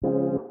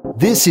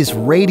This is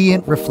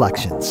Radiant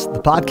Reflections,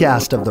 the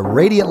podcast of the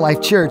Radiant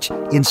Life Church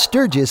in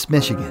Sturgis,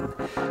 Michigan.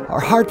 Our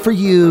heart for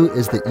you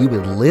is that you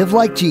would live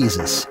like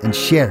Jesus and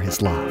share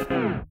his love.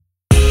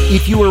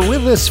 If you were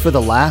with us for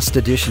the last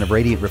edition of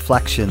Radiant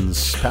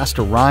Reflections,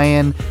 Pastor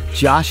Ryan,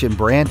 Josh, and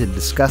Brandon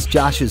discussed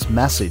Josh's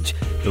message,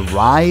 The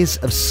Rise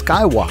of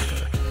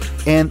Skywalker.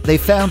 And they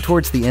found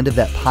towards the end of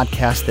that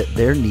podcast that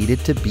there needed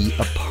to be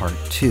a part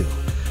 2.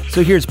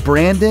 So here's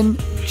Brandon,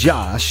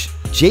 Josh,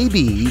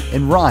 JB,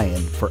 and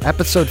Ryan for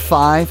episode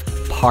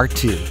 5, part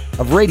 2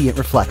 of Radiant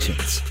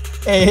Reflections.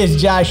 Hey,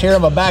 it's Josh here.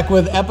 I'm back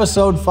with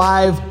episode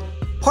 5,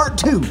 part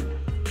 2.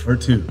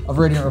 Part 2 of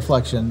Radiant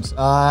Reflections.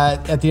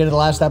 At the end of the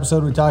last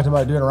episode, we talked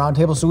about doing a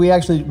roundtable. So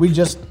we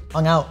just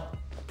hung out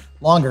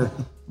longer.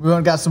 We went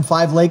and got some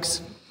Five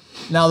Lakes.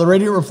 Now, the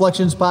Radiant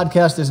Reflections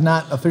podcast is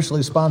not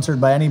officially sponsored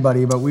by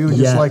anybody, but we would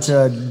just like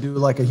to do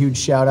like a huge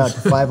shout out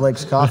to Five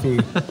Lakes Coffee.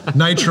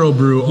 Nitro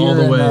Brew all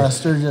the way.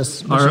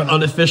 Sturgis, our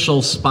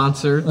unofficial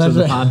sponsor to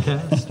the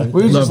podcast.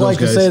 We would just like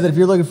to say that if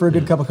you're looking for a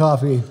good cup of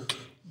coffee,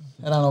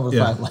 head on over to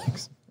Five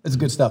Lakes. It's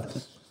good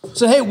stuff.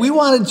 So, hey, we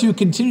wanted to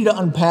continue to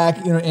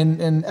unpack,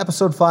 in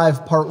episode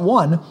 5, part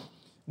 1,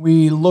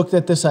 we looked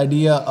at this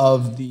idea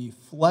of the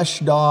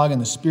flesh dog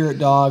and the spirit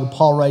dog.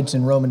 Paul writes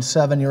in Romans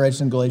 7, he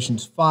writes in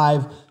Galatians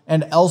 5,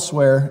 and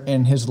elsewhere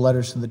in his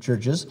letters to the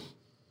churches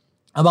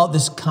about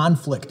this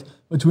conflict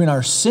between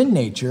our sin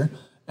nature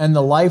and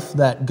the life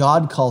that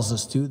God calls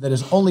us to that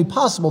is only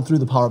possible through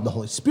the power of the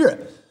Holy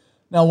Spirit.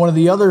 Now, one of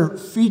the other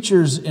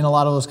features in a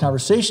lot of those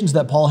conversations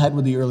that Paul had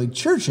with the early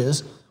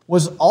churches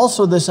was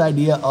also this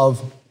idea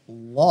of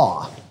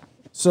law.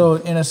 So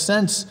in a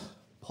sense,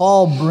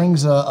 Paul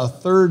brings a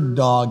third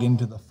dog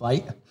into the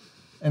fight,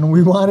 and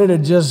we wanted to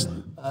just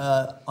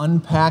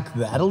unpack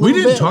that a little bit.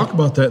 We didn't talk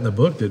about that in the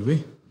book, did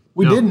we?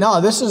 We didn't.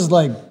 No, this is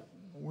like,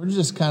 we're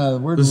just kind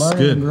of, we're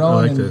learning and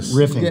growing and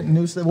riffing. Getting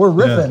new stuff. We're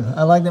riffing.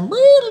 Yeah. I like them. But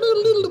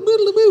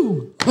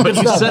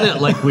you said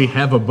it like we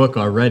have a book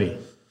already.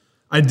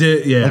 I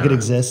did, yeah. Like it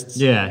exists.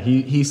 Yeah,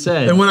 he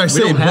said. And when I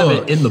say we don't have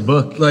it in the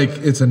book, like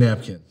it's a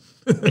napkin.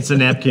 It's a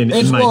napkin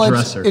in my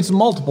dresser. It's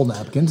multiple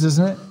napkins,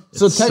 isn't it?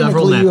 So It's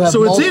technically, you have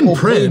so it's in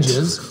multiple print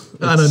pages.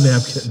 on a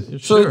napkin.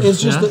 So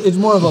it's just it's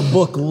more of a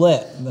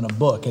booklet than a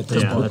book at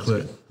this point. That's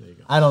good. There you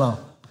go. I don't know.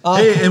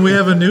 Hey, and we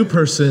have a new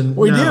person.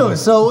 We now. do.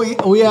 So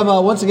we have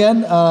once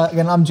again.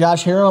 I'm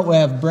Josh Harrell. We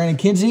have Brandon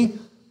Kinsey,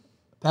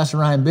 Pastor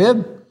Ryan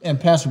Bibb, and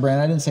Pastor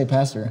Brandon. I didn't say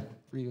pastor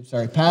for you.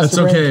 Sorry, Pastor. That's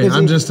okay. Brandon Kinsey.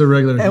 I'm just a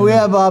regular. And we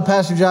have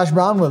Pastor Josh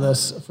Brown with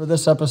us for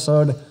this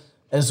episode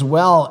as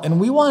well. And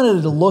we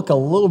wanted to look a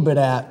little bit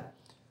at,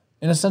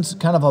 in a sense,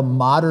 kind of a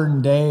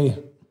modern day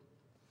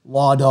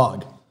law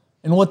dog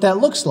and what that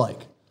looks like.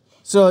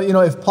 So,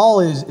 if Paul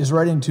is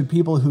writing to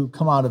people who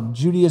come out of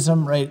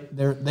Judaism, right,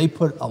 they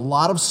put a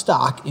lot of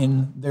stock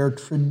in their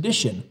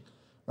tradition,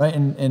 right?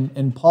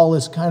 And Paul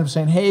is kind of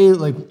saying, hey,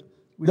 like,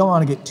 we don't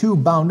want to get too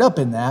bound up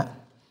in that.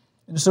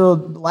 And so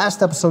the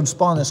last episode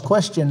spawned this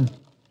question,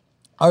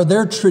 are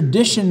there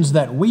traditions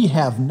that we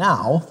have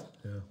now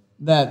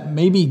that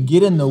maybe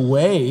get in the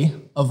way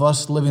of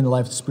us living the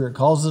life the Spirit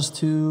calls us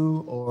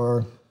to?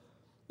 Or,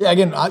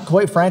 again,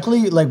 quite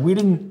frankly, like,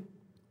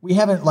 we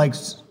haven't like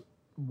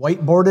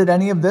whiteboarded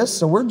any of this,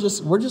 so we're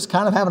just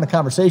kind of having a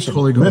conversation.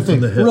 Totally going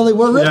from the hip. Really,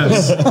 we're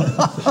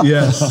riffing.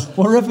 Yes.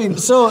 We're riffing.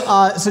 So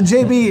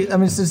JB, I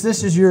mean, since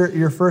this is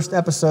your first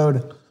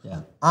episode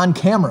on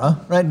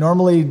camera, right?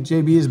 Normally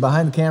JB is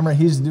behind the camera.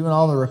 He's doing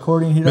all the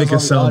recording. He does Make all it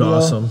the sound audio.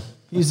 awesome.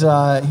 He's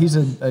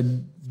a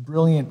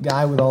brilliant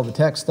guy with all the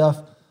tech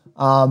stuff.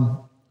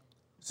 So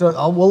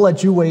we'll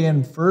let you weigh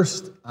in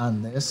first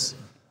on this.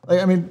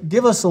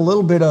 Give us a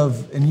little bit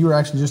of, and you were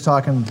actually just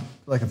talking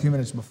like a few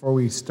minutes before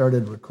we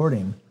started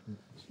recording.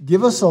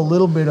 Give us a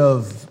little bit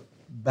of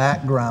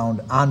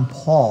background on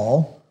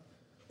Paul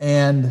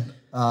and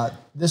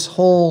this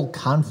whole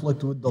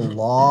conflict with the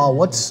law.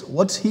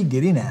 What's he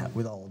getting at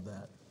with all of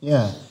that?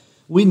 Yeah.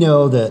 We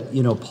know that,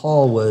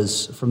 Paul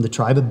was from the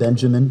tribe of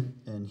Benjamin,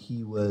 and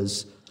he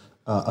was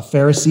a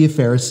Pharisee of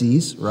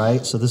Pharisees,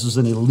 right? So this was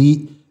an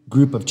elite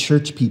group of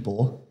church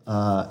people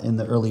in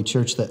the early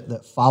church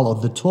that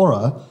followed the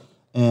Torah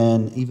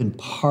and even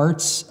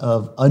parts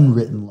of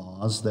unwritten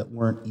laws that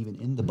weren't even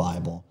in the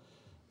Bible.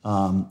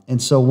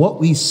 And so what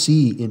we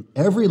see in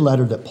every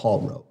letter that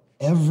Paul wrote,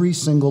 every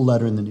single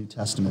letter in the New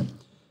Testament,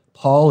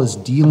 Paul is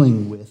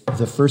dealing with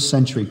the first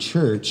century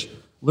church,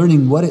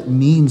 learning what it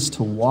means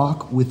to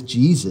walk with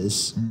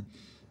Jesus,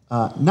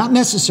 not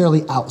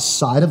necessarily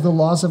outside of the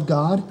laws of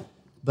God,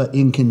 but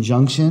in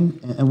conjunction.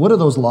 And what do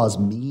those laws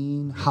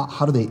mean?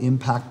 How do they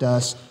impact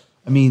us?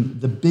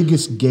 The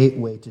biggest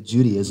gateway to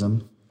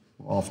Judaism,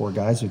 all four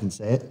guys who can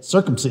say it,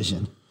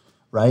 circumcision,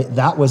 right?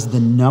 That was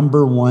the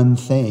number one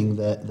thing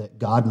that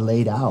God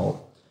laid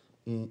out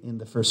in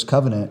the first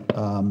covenant.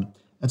 And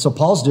so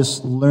Paul's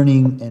just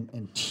learning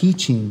and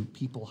teaching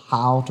people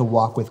how to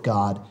walk with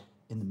God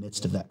in the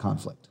midst of that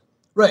conflict.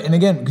 Right, and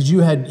again, because you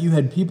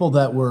had people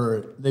that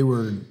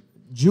were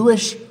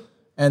Jewish,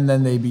 and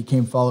then they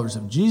became followers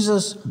of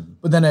Jesus.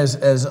 But then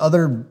as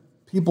other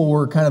people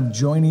were kind of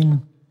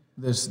joining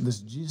this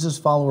Jesus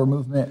follower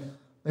movement,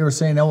 they were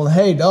saying, oh, well,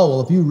 hey, no,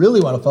 well, if you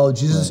really want to follow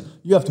Jesus,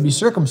 you have to be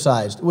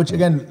circumcised, which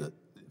again,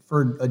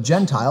 for a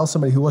Gentile,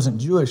 somebody who wasn't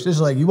Jewish, this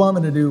is like, you want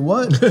me to do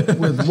what?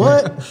 With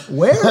what?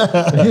 Where?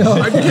 You know?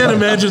 I can't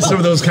imagine some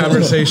of those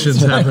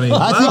conversations happening.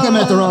 I think I'm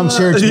at the wrong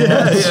church. Man.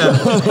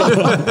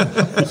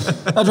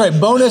 That's right.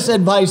 Bonus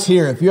advice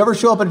here. If you ever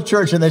show up at a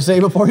church and they say,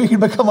 before you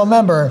can become a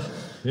member,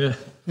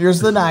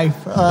 here's the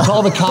knife.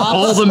 Call the cops.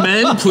 All the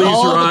men, please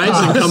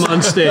rise and come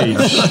on stage.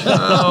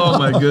 Oh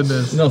my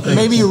goodness. No thanks.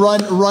 Maybe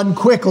run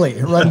quickly.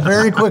 Run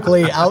very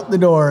quickly out the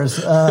doors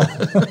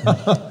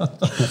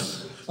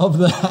of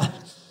that.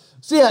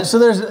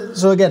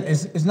 So again,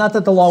 it's not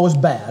that the law was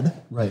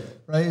bad, Right.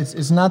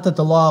 It's not that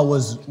the law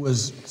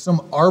was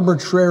some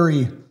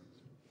arbitrary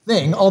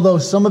thing, although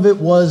some of it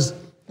was,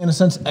 in a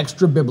sense,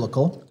 extra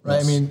biblical, right?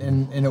 Yes. I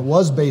mean, and it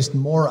was based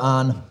more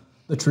on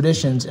the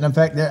traditions. And in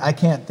fact, I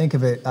can't think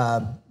of it.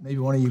 Maybe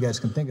one of you guys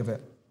can think of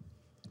it.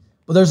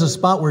 But there's a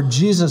spot where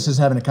Jesus is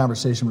having a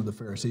conversation with the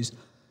Pharisees,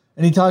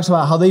 and he talks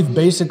about how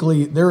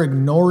they're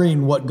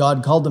ignoring what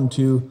God called them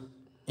to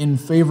in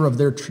favor of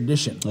their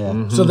tradition.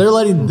 Yeah. So they're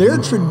letting their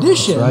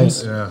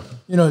traditions,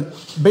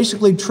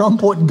 basically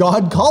trump what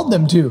God called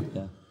them to.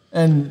 Yeah.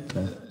 And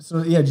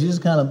so, Jesus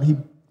kind of,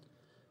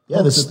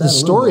 the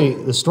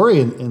story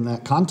in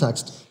that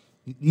context,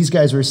 these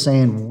guys were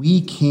saying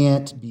we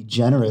can't be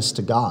generous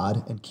to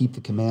God and keep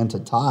the command to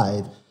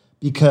tithe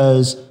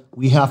because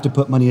we have to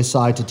put money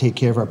aside to take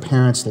care of our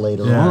parents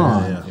later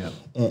on. Yeah.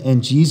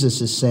 And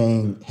Jesus is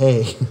saying,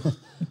 hey,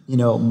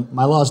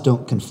 my laws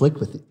don't conflict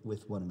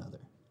with one another.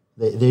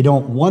 They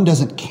don't. One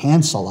doesn't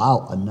cancel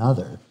out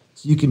another.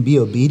 So you can be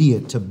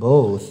obedient to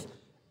both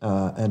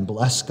and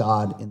bless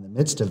God in the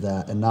midst of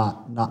that, and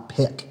not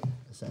pick,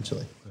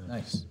 essentially.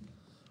 Nice.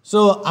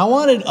 So I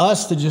wanted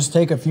us to just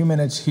take a few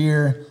minutes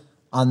here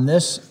on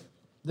this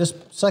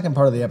second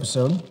part of the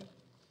episode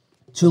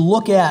to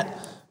look at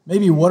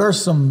maybe what are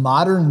some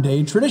modern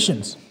day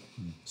traditions.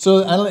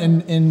 So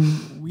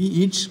and we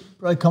each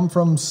probably come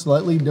from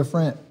slightly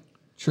different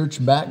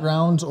church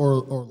backgrounds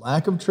or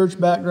lack of church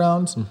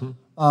backgrounds.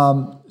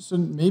 So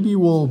maybe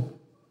we'll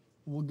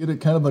get a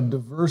kind of a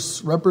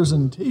diverse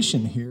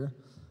representation here.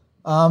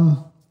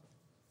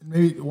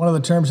 Maybe one of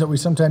the terms that we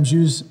sometimes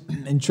use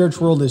in church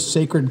world is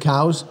sacred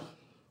cows.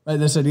 Right?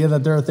 This idea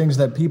that there are things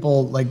that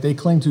people they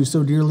cling to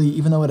so dearly,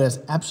 even though it has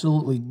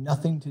absolutely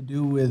nothing to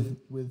do with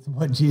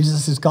what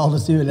Jesus has called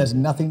us to. It has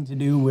nothing to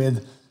do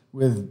with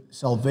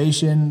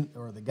salvation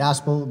or the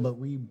gospel, but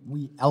we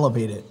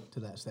elevate it to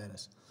that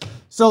status.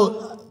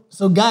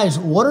 So guys,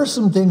 what are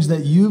some things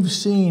that you've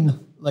seen?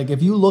 Like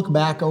if you look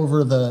back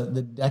over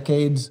the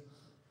decades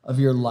of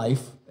your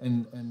life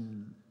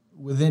and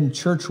within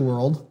church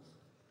world,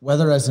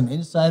 whether as an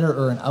insider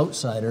or an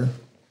outsider,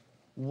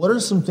 what are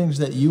some things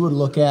that you would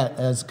look at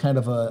as kind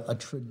of a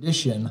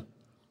tradition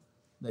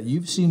that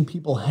you've seen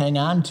people hang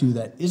on to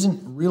that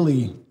isn't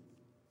really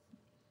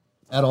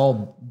at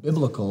all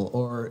biblical,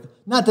 or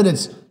not that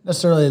it's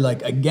necessarily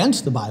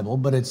against the Bible,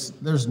 but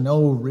there's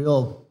no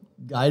real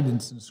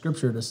guidance in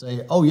Scripture to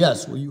say, oh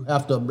yes, well you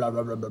have to blah,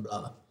 blah, blah, blah,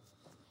 blah.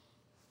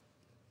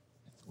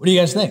 What do you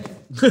guys think?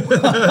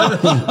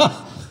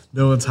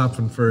 No one's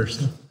hopping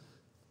first.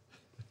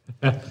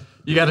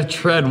 You got to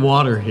tread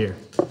water here.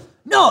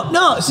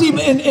 No. See,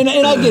 and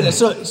I get it.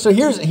 So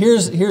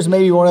here's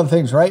maybe one of the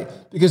things, right?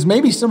 Because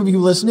maybe some of you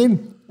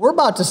listening, we're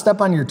about to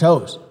step on your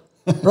toes,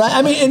 right?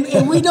 I mean,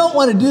 and we don't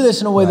want to do this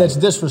in a way that's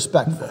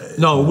disrespectful.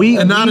 No, we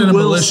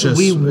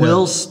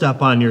will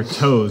step on your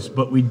toes,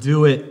 but we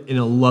do it in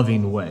a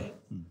loving way.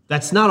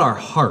 That's not our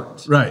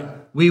heart. Right.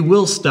 We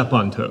will step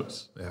on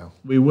toes. Yeah.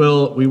 We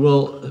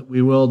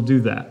will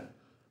do that.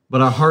 But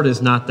our heart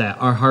is not that.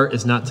 Our heart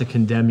is not to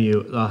condemn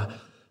you.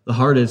 The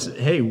heart is,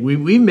 hey,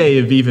 we may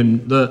have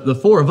even, the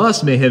four of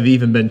us may have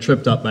even been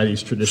tripped up by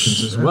these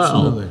traditions as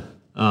well. Absolutely.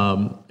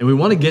 And we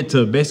want to get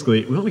to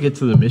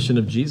the mission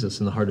of Jesus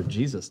and the heart of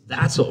Jesus.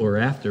 That's what we're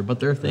after.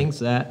 But there are things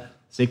that,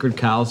 sacred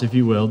cows, if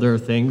you will, there are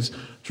things,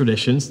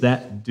 traditions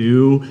that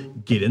do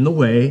get in the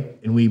way,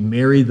 and we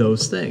marry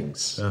those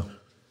things. Yeah.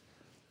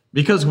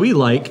 Because we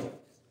like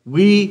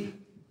the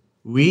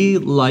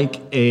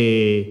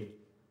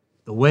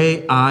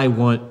way I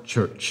want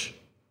church,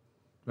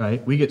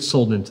 right? We get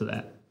sold into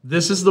that.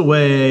 This is the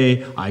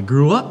way I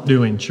grew up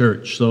doing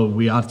church, so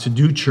we ought to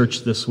do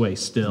church this way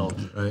still,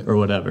 right, or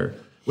whatever.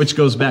 Which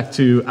goes back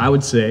to, I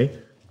would say,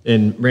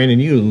 and Brandon,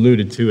 you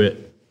alluded to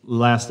it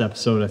last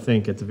episode, I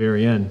think, at the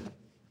very end.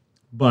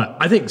 But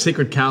I think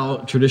sacred cow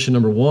tradition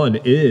number one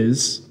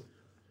is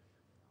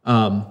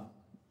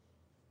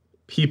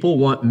people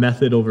want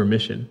method over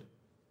mission.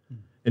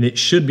 And it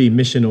should be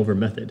mission over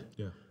method.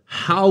 Yeah.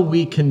 How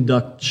we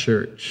conduct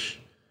church,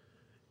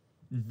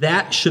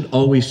 that should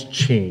always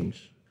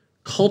change.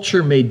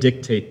 Culture may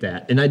dictate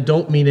that, and I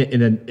don't mean it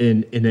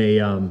in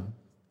a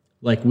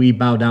like we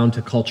bow down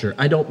to culture.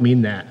 I don't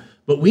mean that,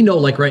 but we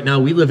know right now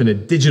we live in a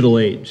digital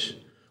age.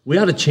 We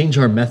ought to change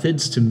our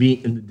methods to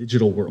meet in the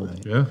digital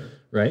world. Yeah.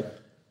 Right?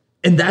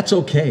 And that's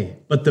okay.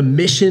 But the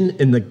mission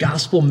and the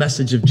gospel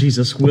message of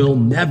Jesus will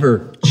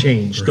never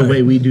change the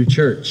way we do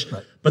church.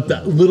 Right. But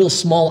the little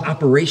small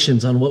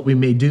operations on what we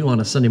may do on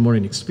a Sunday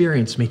morning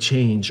experience may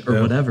change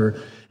or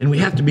whatever. And we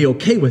have to be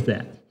okay with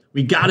that.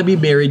 We got to be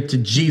married to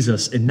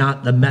Jesus and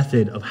not the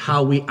method of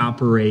how we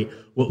operate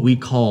what we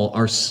call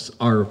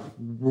our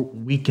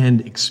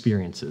weekend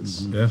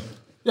experiences. Yeah.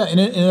 Yeah, in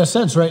a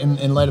sense, right,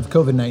 in light of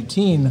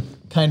COVID-19,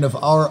 kind of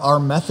our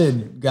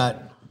method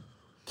got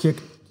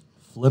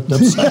Flipped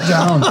upside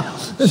down.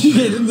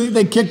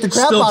 they kicked the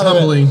crap Still out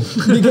tumbling. of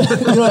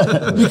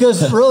it.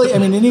 Because really, I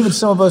mean, and even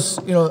some of us,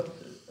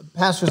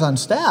 pastors on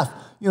staff,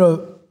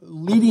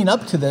 leading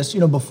up to this,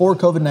 before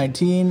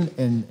COVID-19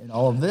 and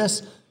all of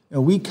this,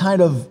 we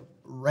kind of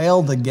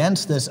railed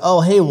against this.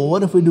 Oh, hey, well,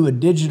 what if we do a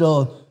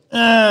digital?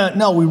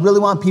 No, we really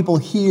want people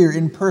here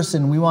in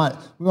person. We want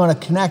to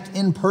connect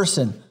in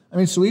person. I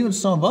mean, so even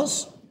some of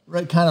us,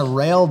 right, kind of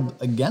railed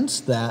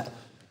against that,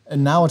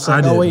 and now it's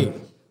like, oh wait,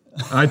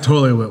 I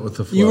totally went with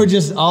the flow. you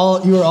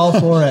were all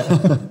for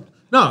it.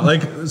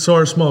 No, so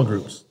our small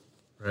groups,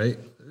 right?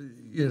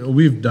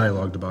 We've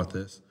dialogued about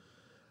this.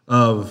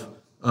 There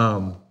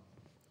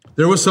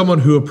was someone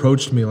who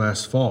approached me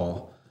last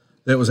fall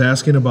that was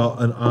asking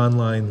about an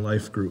online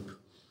life group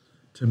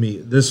to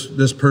meet.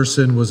 This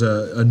person was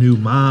a new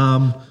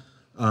mom.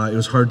 It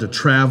was hard to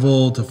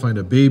travel, to find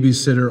a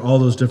babysitter, all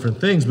those different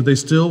things, but they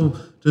still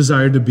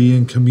desired to be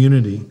in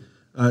community,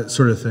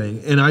 sort of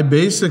thing. And I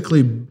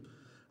basically,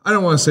 I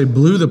don't want to say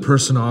blew the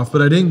person off,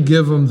 but I didn't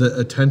give them the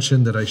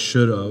attention that I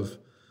should have.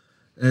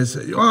 And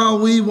say,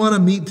 we want to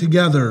meet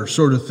together,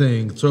 sort of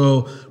thing.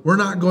 So we're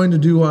not going to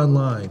do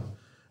online.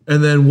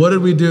 And then what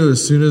did we do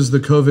as soon as the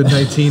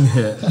COVID-19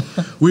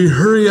 hit? We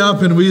hurry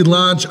up and we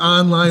launch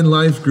online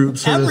life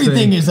groups.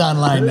 Everything is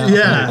online now.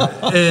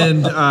 Yeah.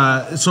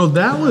 And so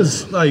that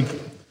was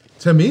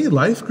to me,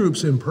 life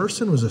groups in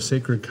person was a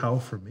sacred cow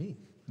for me.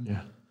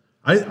 Yeah.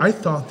 I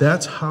thought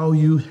that's how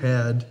you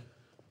had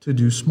to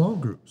do small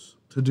groups,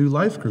 to do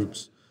life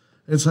groups.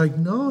 It's like,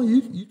 no,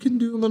 you can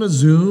do them on a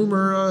Zoom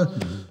or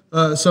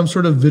some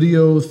sort of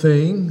video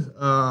thing.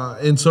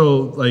 And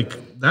so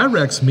that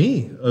wrecks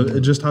me,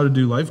 just how to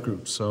do life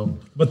groups. So,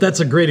 But that's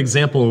a great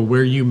example of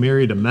where you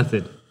married a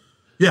method.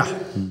 yeah.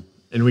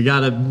 And we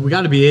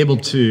gotta be able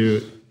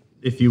to,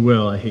 if you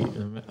will, I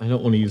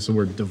don't want to use the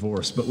word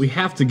divorce, but we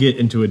have to get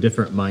into a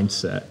different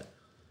mindset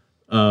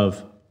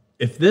of,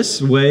 if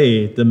this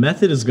way the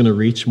method is going to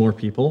reach more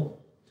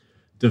people,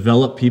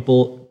 develop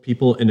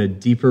people in a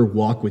deeper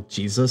walk with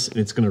Jesus, and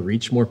it's going to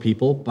reach more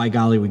people, by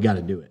golly, we got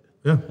to do it.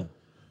 Yeah.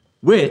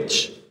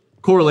 Which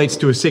correlates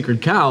to a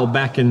sacred cow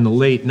back in the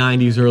late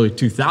 90s, early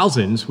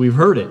 2000s. We've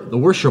heard it, the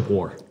worship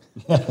war.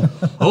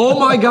 Oh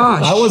my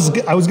gosh. I was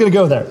going to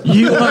go there.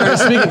 You are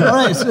speaking. All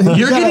right, so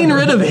You're getting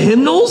rid of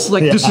hymnals?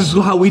 This is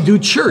how we do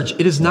church.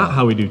 It is not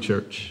how we do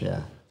church.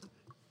 Yeah.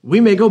 We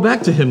may go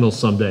back to hymnals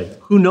someday.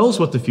 Who knows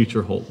what the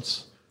future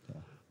holds?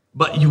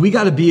 But we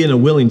got to be in a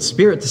willing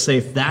spirit to say,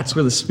 if that's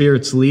where the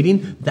Spirit's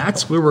leading,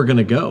 that's where we're going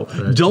to go.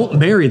 Right. Don't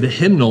marry the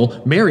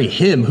hymnal. Marry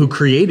Him who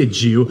created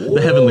you,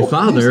 the Heavenly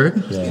Father,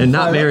 and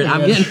not marry.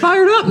 I'm getting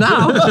fired up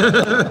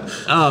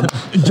now.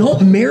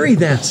 Don't marry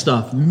that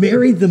stuff.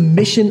 Marry the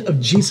mission of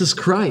Jesus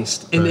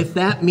Christ. And if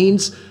that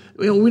means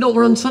we don't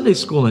run Sunday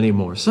school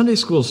anymore. Sunday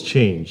school's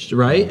changed,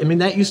 right? I mean,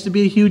 that used to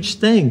be a huge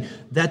thing.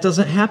 That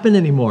doesn't happen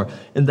anymore,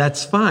 and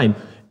that's fine.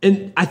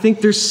 And I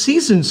think there's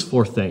seasons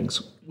for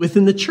things.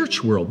 Within the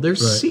church world,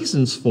 there's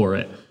seasons for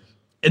it.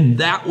 And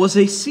that was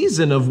a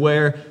season of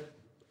where,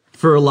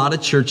 for a lot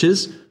of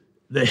churches,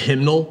 the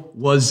hymnal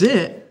was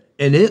it.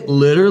 And it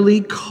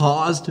literally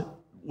caused,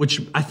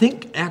 which I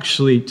think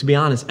actually, to be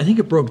honest, I think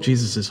it broke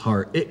Jesus'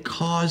 heart. It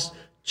caused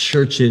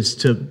churches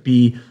to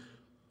be,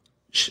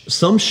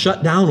 some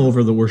shut down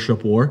over the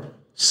worship war,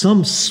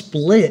 some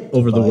split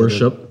over the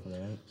worship,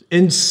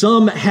 and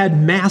some had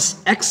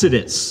mass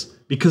exodus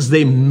because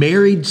they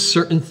married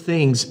certain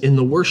things in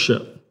the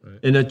worship.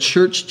 And a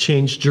church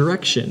changed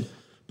direction.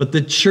 But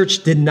the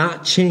church did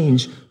not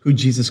change who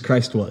Jesus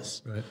Christ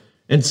was. Right.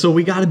 And so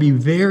we got to be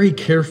very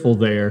careful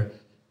there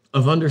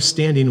of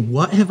understanding,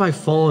 what have I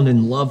fallen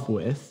in love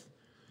with?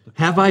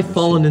 Have I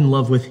fallen in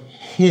love with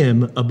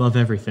Him above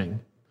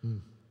everything?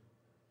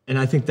 And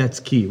I think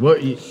that's key.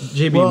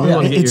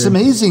 JB, it's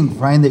amazing,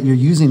 Ryan, that you're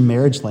using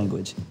marriage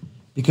language,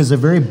 because the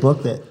very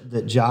book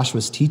that Josh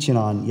was teaching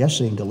on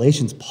yesterday in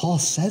Galatians, Paul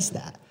says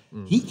that.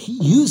 He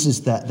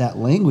uses that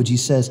language. He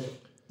says,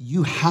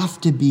 you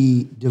have to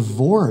be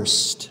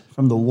divorced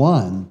from the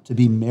one to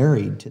be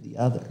married to the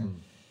other.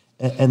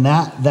 And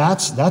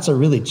that's a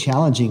really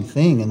challenging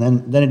thing. And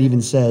then it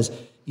even says,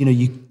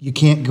 you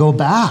can't go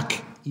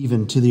back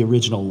even to the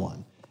original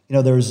one.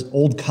 There's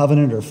old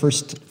covenant or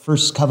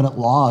first covenant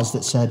laws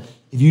that said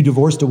if you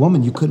divorced a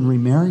woman, you couldn't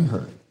remarry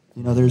her.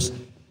 There's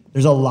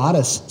a lot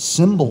of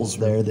symbols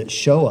there that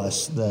show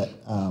us that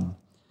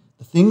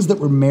the things that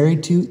we're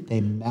married to,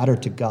 they matter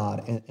to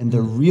God, and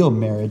the real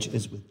marriage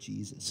is with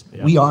Jesus.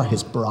 Yep. We are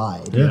His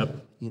bride. Yep.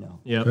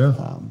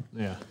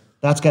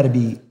 That's got to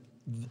be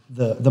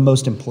the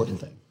most important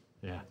thing.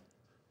 Yeah.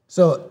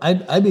 So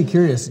I'd be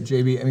curious,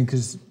 JB. I mean,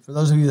 because for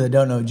those of you that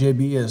don't know,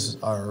 JB is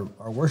our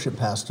worship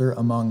pastor,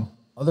 among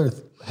other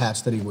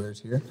hats that he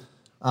wears here.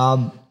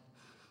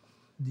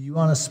 Do you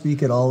want to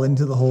speak at all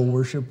into the whole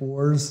worship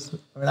wars?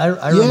 I mean,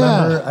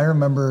 I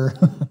remember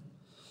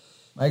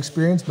my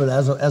experience, but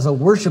as a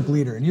worship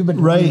leader, and you've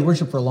been doing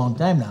worship for a long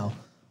time now,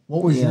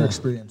 what was your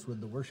experience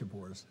with the worship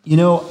wars? You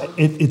know,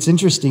 it's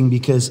interesting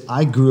because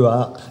I grew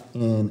up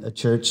in a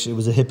church. It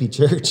was a hippie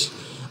church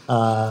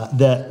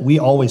that we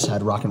always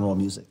had rock and roll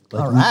music.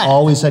 Like we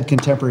always had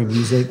contemporary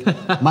music.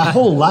 My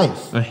whole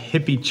life, A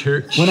hippie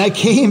church. when I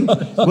came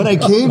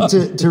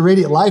to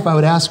Radiant Life, I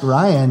would ask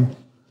Ryan,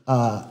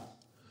 will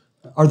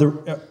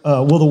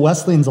the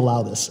Wesleyans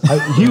allow this?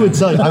 He would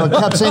tell you. I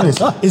kept saying this.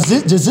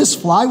 Does this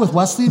fly with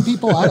Wesleyan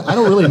people? I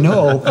don't really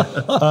know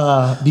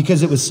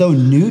because it was so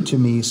new to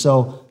me.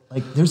 So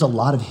like, there's a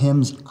lot of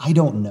hymns I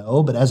don't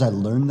know, but as I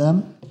learned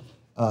them,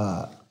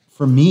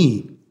 for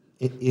me,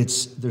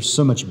 there's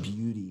so much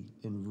beauty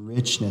and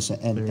richness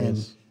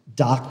and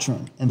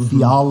doctrine and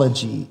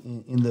theology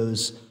in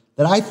those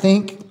that I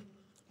think,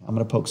 I'm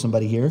going to poke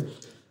somebody here,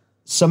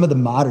 some of the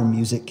modern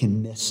music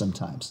can miss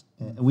sometimes.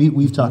 And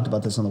we've talked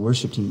about this on the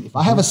worship team. If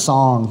I have a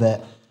song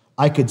that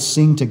I could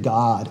sing to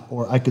God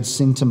or I could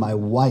sing to my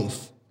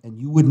wife and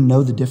you wouldn't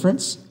know the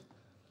difference,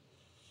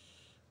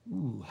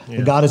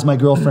 the God is my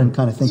girlfriend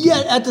kind of thinking.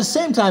 Yeah, at the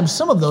same time,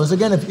 some of those,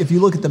 again, if you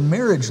look at the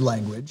marriage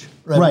language,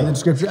 right. In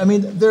Scripture, I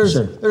mean,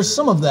 there's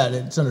some of that,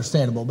 it's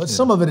understandable, but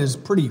some of it is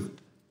pretty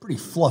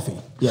fluffy.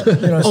 Yeah.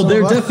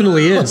 There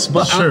definitely is.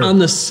 But on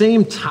the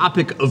same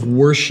topic of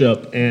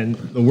worship and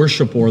the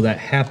worship war that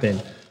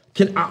happened,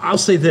 I'll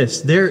say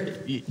this.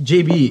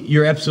 JB,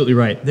 you're absolutely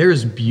right. There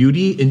is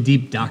beauty and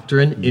deep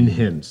doctrine in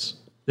hymns.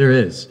 There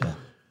is. Yeah.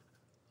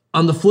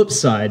 On the flip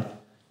side,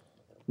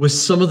 with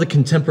some of the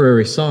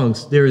contemporary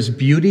songs, there is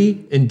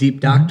beauty and deep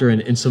doctrine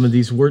in some of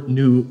these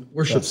new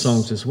worship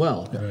songs as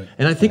well. Right.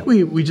 And I think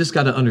we just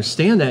got to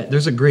understand that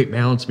there's a great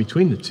balance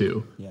between the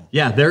two.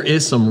 Yeah, there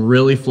is some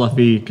really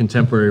fluffy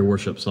contemporary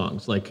worship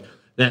songs, like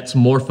that's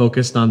more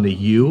focused on the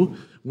you.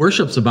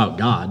 Worship's about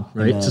God,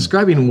 right? Amen. It's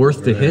ascribing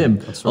worth to Him.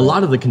 Right. A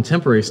lot of the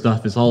contemporary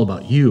stuff is all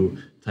about you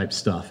type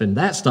stuff. And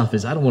that stuff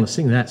is, I don't want to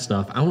sing that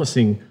stuff. I want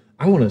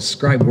to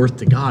ascribe worth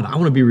to God. I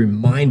want to be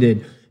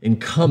reminded and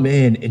come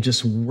in and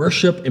just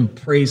worship and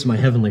praise my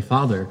Heavenly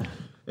Father.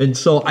 And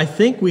so I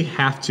think we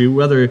have to,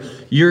 whether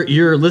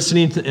you're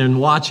listening to and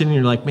watching and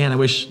you're like, man, I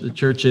wish the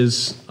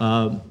churches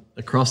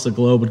across the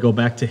globe would go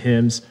back to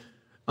hymns.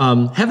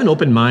 Have an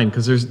open mind,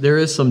 because there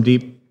is some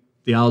deep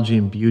theology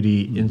and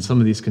beauty in some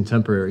of these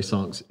contemporary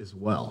songs as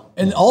well.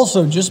 And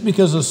also, just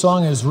because a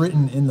song is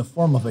written in the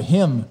form of a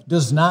hymn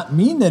does not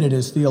mean that it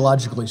is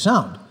theologically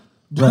sound.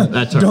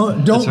 Right.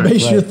 Don't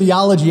base your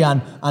theology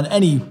on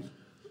any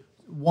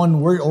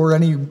one word or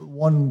any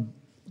one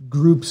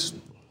group's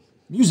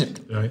music.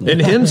 Right.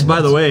 And hymns,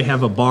 by the way,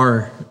 have a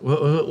bar.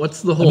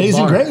 What's the whole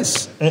Amazing bar?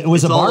 Grace. It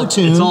was a bar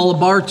tune. It's all a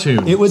bar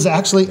tune. It was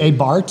actually a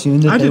bar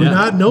tune. That I did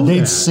not know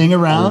they'd that. sing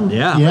around.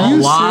 Yeah. A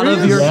lot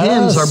of your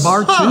hymns are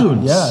bar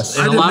tunes. Yes.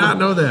 I did not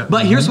know that.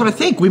 But here's what I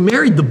think. We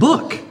married the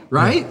book,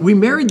 right? We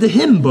married the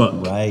hymn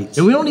book. Right.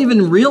 And we don't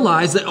even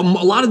realize that a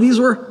lot of these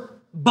were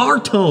bar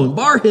tone,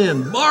 bar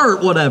hymn, bar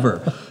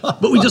whatever.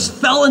 But we just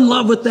fell in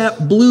love with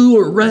that blue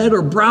or red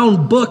or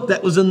brown book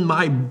that was in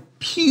my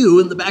pew,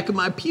 in the back of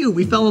my pew.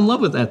 We fell in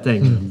love with that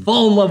thing. Mm-hmm.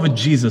 Fall in love with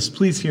Jesus.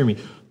 Please hear me.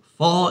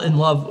 Fall in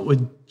love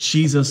with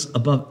Jesus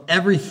above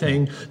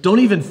everything. Don't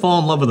even fall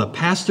in love with a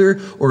pastor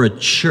or a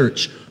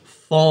church.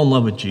 Fall in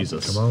love with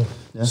Jesus. Come on.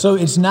 Yeah. So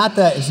it's not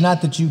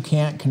that you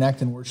can't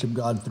connect and worship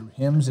God through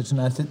hymns. It's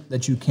not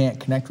that you can't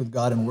connect with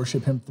God and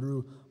worship Him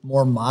through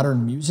more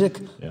modern music.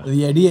 Yeah.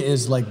 The idea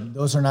is like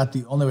those are not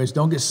the only ways.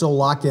 Don't get so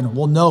locked in.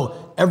 Well,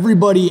 no,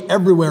 everybody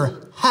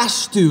everywhere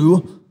has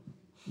to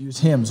use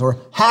hymns or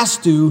has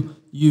to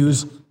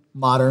use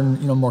modern,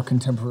 more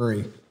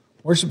contemporary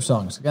worship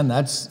songs. Again,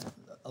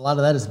 a lot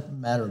of that is a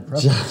matter of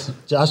preference.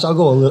 Josh, I'll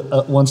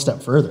go one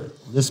step further.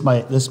 This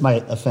might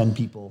offend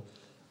people,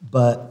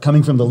 but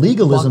coming from the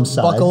legalism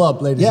side, buckle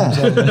up, ladies and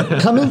gentlemen.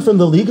 Coming from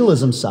the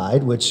legalism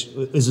side, which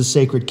is a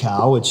sacred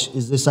cow, which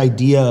is this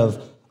idea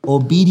of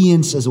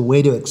obedience as a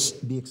way to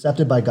be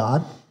accepted by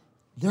God.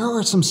 There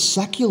are some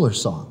secular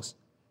songs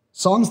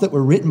that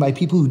were written by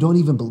people who don't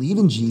even believe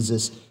in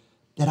Jesus,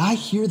 that I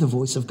hear the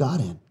voice of God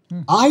in.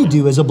 I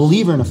do, as a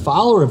believer and a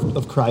follower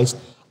of Christ.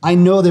 I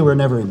know they were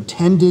never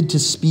intended to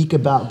speak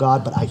about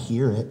God, but I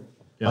hear it.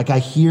 Yeah. Like I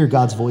hear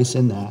God's voice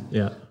in that.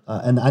 Yeah.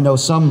 And I know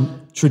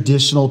some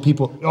traditional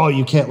people,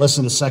 you can't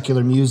listen to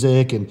secular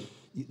music, and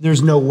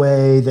there's no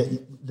way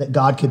that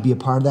God could be a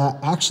part of that.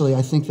 Actually,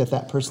 I think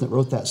that person that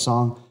wrote that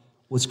song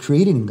was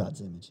created in God's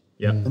image.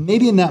 Yeah. And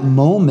maybe in that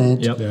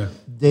moment,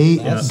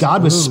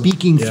 God was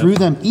speaking through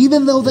them,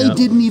 even though they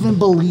didn't even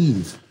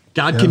believe.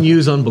 God can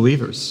use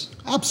unbelievers.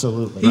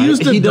 Absolutely. He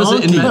used a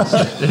donkey.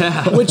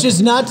 Which is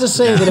not to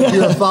say that if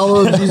you're a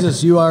follower of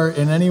Jesus, you are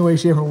in any way,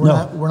 shape, or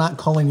we're not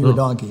calling you a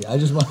donkey. I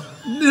just want to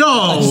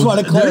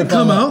clarify. Did it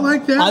come out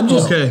like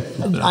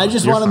that? I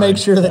just want to make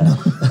sure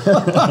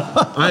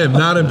that. I am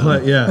not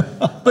implying. Yeah,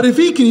 but if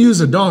he can use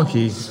a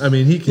donkey, I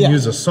mean, he can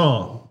use a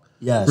song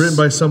written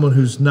by someone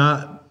who's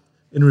not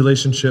in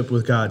relationship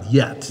with God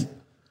yet.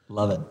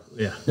 Love it.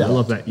 Yeah, I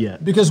love that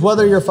yet. Because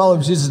whether you're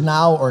following Jesus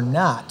now or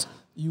not,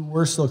 you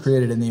were still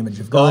created in the image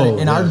of God. Oh,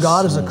 and our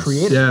God is a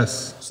creator.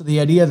 Yes. So the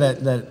idea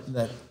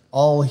that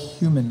all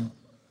human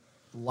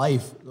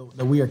life,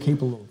 that we are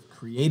capable of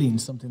creating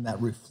something that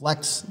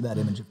reflects that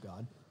image of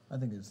God, I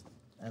think is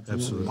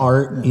absolutely.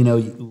 Art,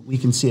 we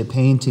can see a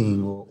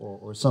painting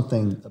or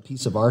something, a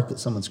piece of art that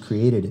someone's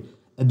created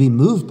and be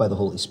moved by the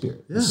Holy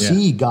Spirit. Yeah.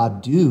 See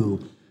God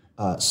do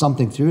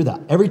something through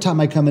that. Every time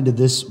I come into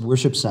this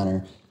worship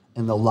center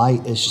and the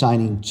light is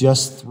shining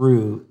just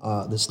through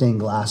the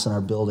stained glass in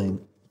our building,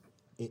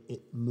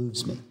 it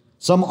moves me.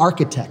 Some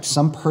architect,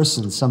 some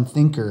person, some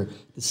thinker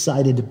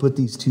decided to put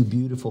these two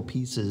beautiful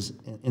pieces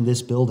in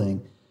this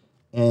building,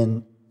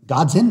 and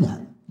God's in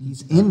that.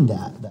 He's in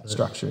that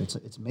structure.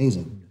 It's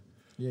amazing.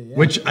 Yeah.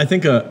 Which I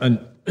think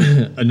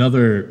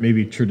another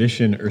maybe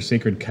tradition or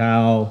sacred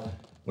cow,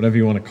 whatever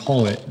you want to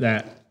call it,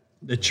 that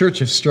the church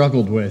has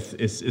struggled with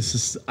is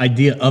this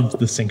idea of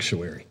the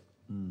sanctuary.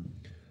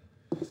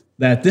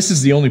 That this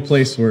is the only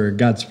place where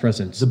God's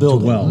presence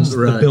dwells,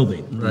 the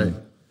building. Right.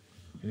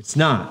 It's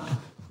not.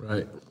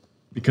 Right.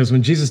 Because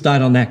when Jesus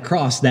died on that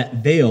cross, that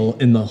veil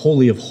in the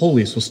Holy of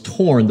Holies was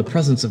torn. The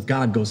presence of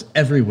God goes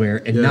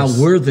everywhere, and now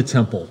we're the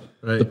temple.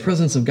 Right. The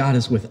presence of God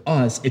is with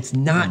us. It's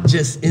not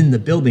just in the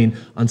building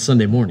on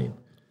Sunday morning.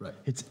 Right.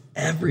 It's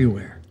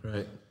everywhere.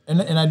 Right.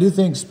 And I do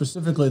think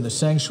specifically the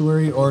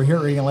sanctuary, or here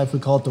at Radiant Life we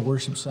call it the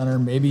worship center.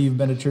 Maybe you've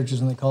been to churches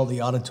and they call it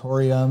the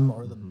auditorium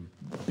or the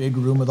big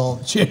room with all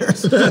the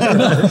chairs.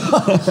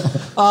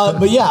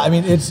 But yeah, I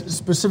mean, it's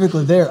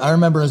specifically there. I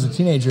remember as a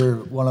teenager,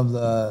 one of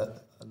the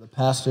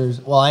pastors,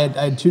 well, I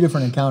had two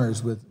different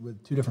encounters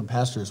with two different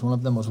pastors. One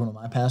of them was one of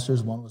my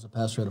pastors. One was a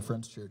pastor at a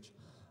friend's church.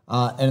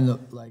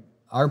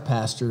 Our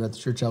pastor at the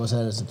church I was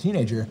at as a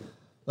teenager,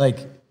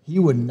 he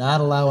would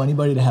not allow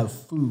anybody to have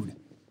food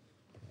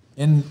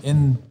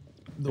in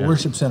the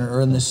worship center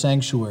or in the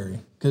sanctuary.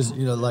 Because,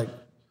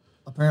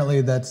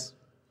 apparently that's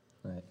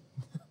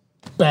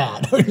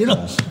bad, or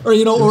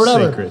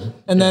whatever. Sacred.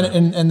 And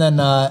then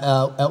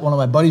at one of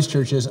my buddies'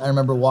 churches, I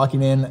remember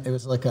walking in. It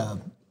was like a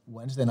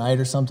Wednesday night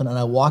or something, and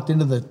I walked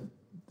into the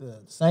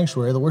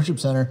sanctuary, the worship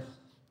center,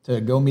 to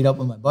go meet up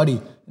with my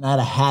buddy, and I had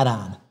a hat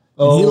on.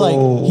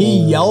 And he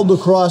yelled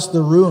across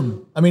the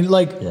room. I mean, he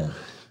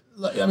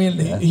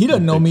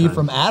doesn't know me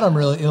from Adam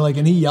really.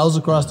 And he yells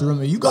across the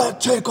room, "You gotta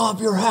take off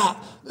your hat.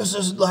 This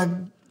is like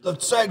the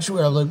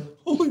sanctuary." I'm like,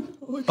 holy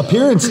God.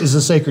 Appearance is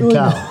a sacred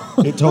cow.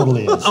 It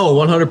totally is. Oh,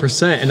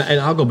 100%. And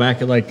I'll go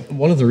back and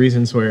one of the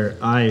reasons where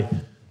I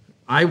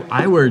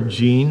wear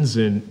jeans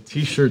and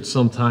t-shirts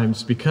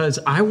sometimes because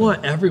I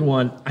want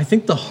everyone. I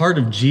think the heart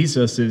of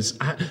Jesus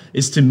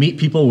is to meet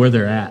people where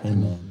they're at.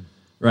 Amen.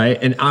 Right?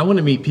 And I want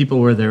to meet people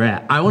where they're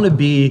at. I want to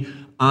be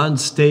on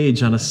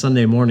stage on a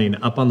Sunday morning,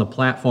 up on the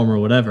platform or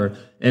whatever,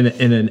 and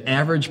an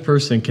average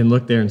person can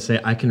look there and say,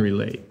 I can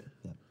relate.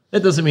 Yeah.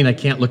 That doesn't mean I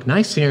can't look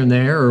nice here and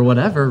there or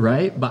whatever,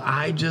 right? But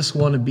I just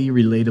want to be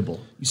relatable.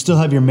 You still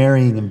have your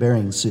marrying and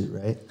burying suit,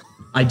 right?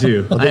 I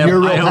do.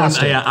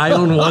 I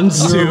own one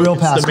suit. You're a real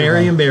pastor, it's the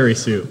Mary and Barry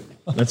suit.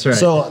 That's right.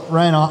 So,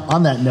 Ryan,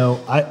 on that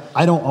note,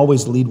 I don't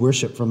always lead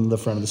worship from the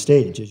front of the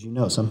stage, as you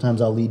know.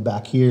 Sometimes I'll lead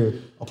back here.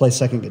 I'll play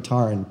second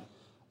guitar. And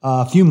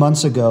a few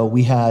months ago,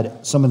 we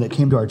had someone that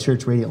came to our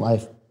church, Radiant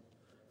Life,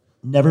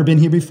 never been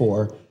here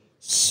before,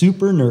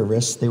 super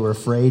nervous. They were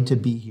afraid to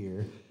be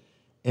here.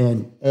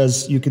 And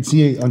as you can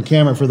see on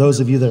camera, for those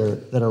of you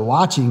that are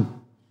watching,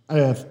 I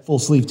have full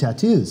sleeve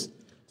tattoos.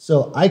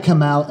 So I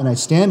come out and I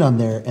stand on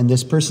there, and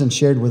this person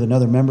shared with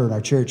another member in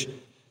our church.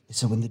 They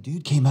said, when the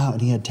dude came out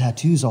and he had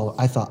tattoos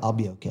I thought, I'll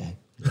be okay.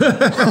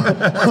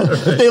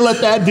 If they let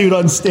that dude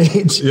on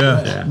stage,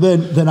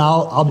 then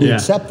I'll be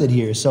accepted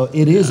here. So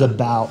it is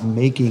about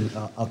making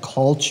a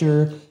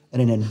culture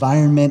and an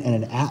environment and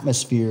an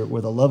atmosphere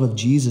where the love of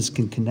Jesus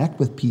can connect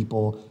with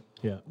people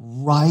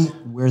right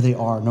where they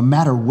are, no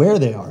matter where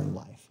they are in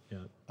life.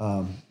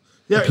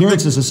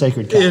 Appearance is a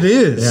sacred cow. It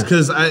is,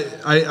 because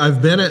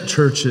I've been at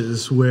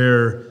churches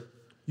where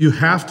you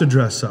have to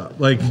dress up.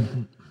 Like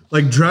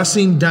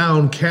dressing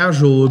down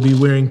casual would be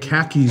wearing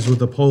khakis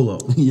with a polo.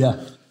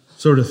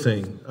 Sort of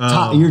thing.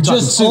 You're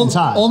just suit and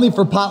tie. Only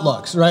for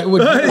potlucks, right?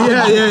 Would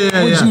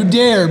you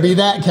dare be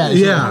that casual?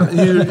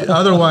 Yeah.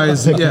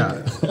 Otherwise, and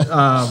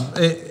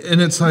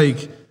it's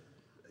like,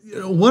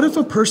 what if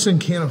a person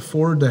can't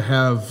afford to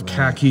have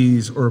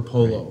khakis or a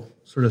polo,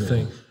 sort of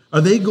thing?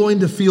 Are they going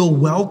to feel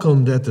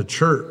welcomed at the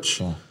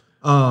church?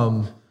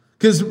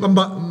 Because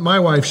my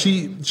wife,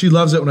 she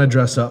loves it when I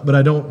dress up, but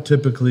I don't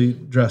typically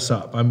dress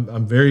up.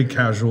 I'm very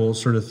casual,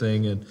 sort of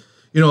thing, and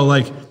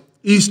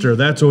Easter,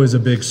 that's always a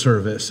big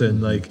service,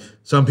 and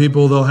some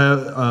people, they'll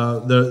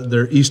have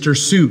their Easter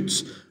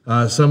suits.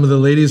 Some of the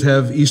ladies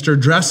have Easter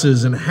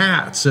dresses and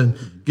hats and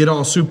get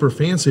all super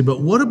fancy. But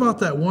what about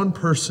that one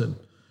person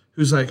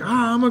who's like,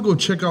 I'm gonna go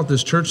check out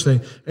this church thing,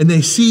 and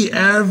they see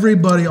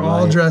everybody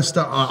all dressed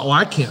up.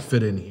 I can't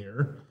fit in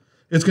here.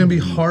 It's gonna be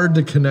hard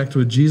to connect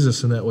with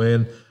Jesus in that way.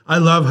 And I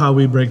love how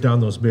we break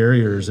down those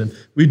barriers, and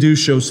we do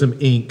show some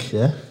ink,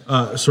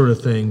 sort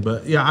of thing.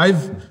 But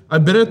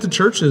I've been at the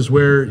churches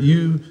where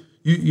you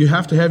you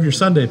have to have your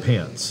Sunday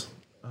pants,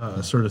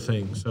 sort of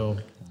thing. So,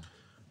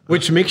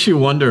 Which makes you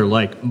wonder,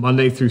 like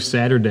Monday through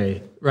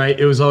Saturday, right?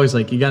 It was always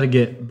like,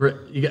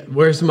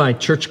 where's my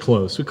church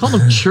clothes? We call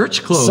them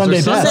church clothes.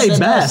 Sunday or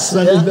best.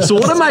 Sunday best. So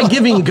what am I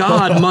giving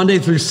God Monday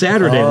through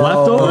Saturday?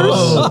 Leftovers?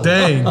 oh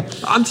dang,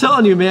 I'm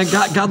telling you, man,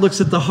 God looks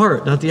at the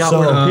heart, not the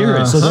outward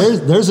appearance. So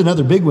there's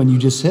another big one you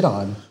just hit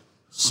on.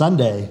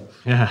 Sunday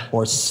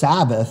or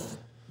Sabbath,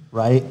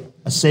 right?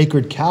 A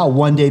sacred cow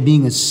one day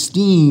being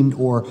esteemed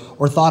or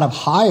thought of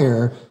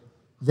higher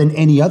than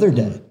any other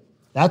day.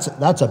 That's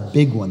a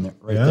big one there,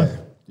 right there.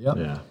 Yep.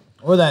 Yeah.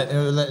 Or that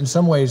in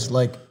some ways,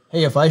 like,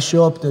 hey, if I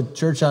show up to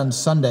church on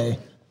Sunday,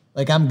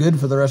 like I'm good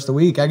for the rest of the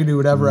week. I can do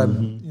whatever I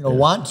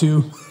want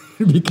to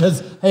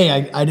because,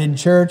 hey, I did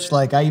church.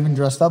 Like I even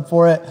dressed up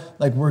for it.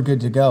 Like we're good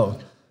to go.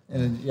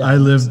 And I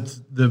lived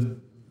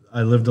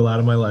a lot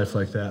of my life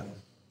like that.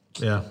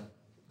 Yeah.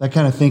 That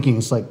kind of thinking,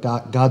 it's like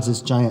God's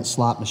this giant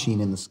slot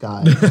machine in the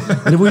sky.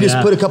 And if we just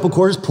put a couple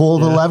quarters, pull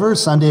the lever,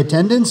 Sunday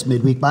attendance,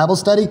 midweek Bible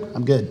study,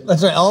 I'm good.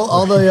 That's right.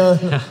 All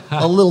the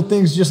little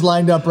things just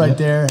lined up right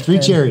there. 3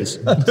 cherries.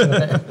 Well,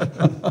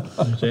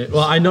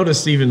 I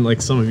noticed even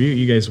like some of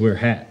you guys wear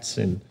hats,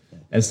 and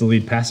as the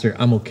lead pastor,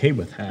 I'm okay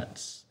with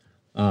hats.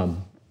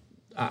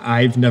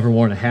 I've never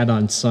worn a hat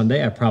on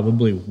Sunday. I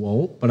probably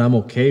won't, but I'm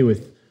okay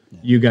with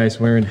you guys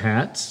wearing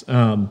hats.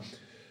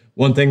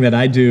 One thing that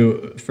I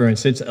do, for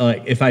instance,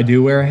 like if I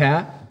do wear a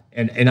hat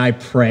and I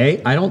pray,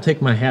 I don't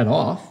take my hat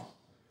off.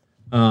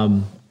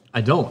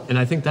 I don't. And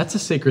I think that's a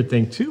sacred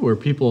thing too, where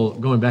people,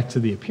 going back to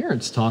the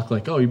appearance talk,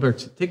 like, oh, you better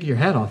take your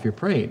hat off, you're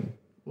praying.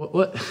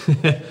 What?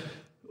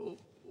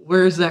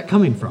 Where is that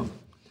coming from?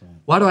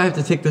 Why do I have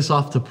to take this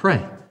off to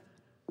pray?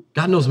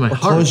 God knows my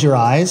heart. Close your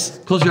eyes.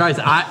 Close your eyes.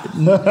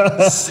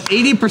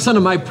 80%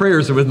 of my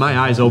prayers are with my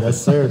eyes open.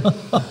 Yes, sir.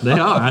 They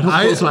are. I don't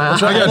close my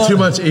eyes. I got too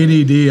much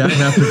ADD. I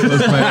have to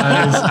close my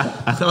eyes.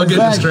 I'll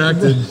get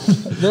distracted.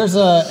 There's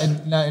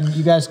and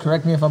you guys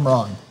correct me if I'm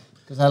wrong,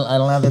 because I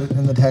don't have it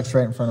in the text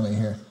right in front of me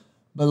here.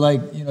 But like,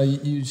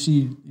 you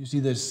see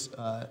this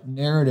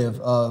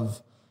narrative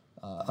of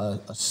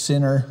a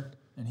sinner,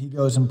 and he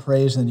goes and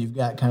prays, and then you've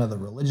got kind of the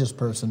religious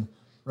person,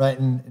 right?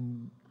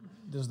 And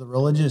does the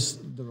religious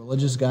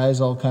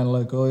guys all kind of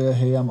like, oh yeah,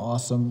 hey, I'm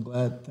awesome,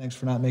 glad, thanks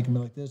for not making me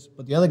like this.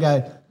 But the other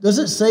guy, does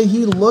it say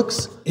he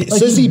looks? It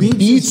like says he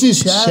beats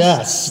his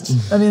chest.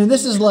 I mean,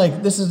 this is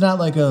not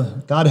like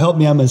a. God help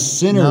me, I'm a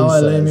sinner. Now he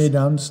I says. lay me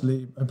down to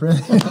sleep.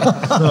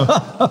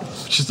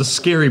 It's just a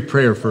scary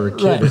prayer for a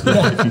kid. If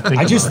you think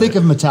I just think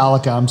of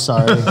Metallica. I'm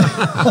sorry.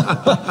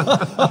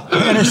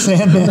 Enter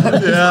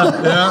Sandman.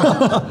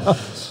 Yeah.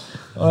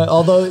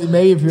 Although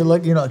maybe if you're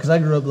looking, because I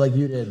grew up like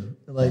you did,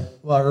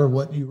 or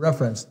what you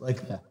referenced,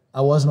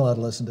 I wasn't allowed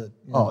to listen to.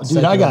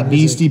 Dude, I got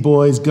Beastie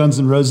Boys, Guns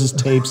N' Roses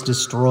tapes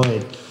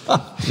destroyed.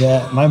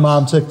 Yeah, my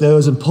mom took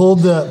those and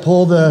pulled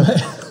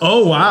the.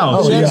 Oh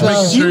wow! yeah. Just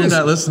making She sure you're was-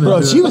 not listening.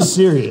 Bro, to she it. was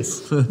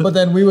serious. But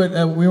then we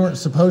weren't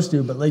supposed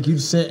to, but like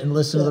you'd sit and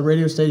listen to the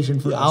radio station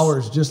for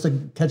hours just to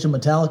catch a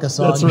Metallica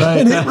song. That's right.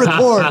 And hit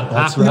record.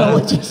 That's You know,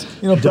 right. which is,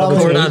 probably.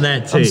 Record on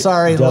that tape. I'm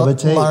sorry, Double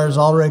tape. Lars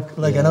Ulrich.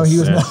 Like I know he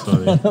was. That's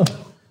funny.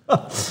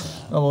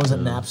 What was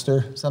it,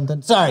 Napster?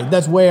 Something? Sorry,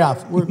 that's way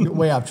off. We're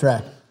way off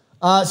track.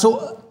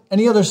 So,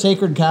 any other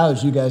sacred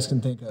cows you guys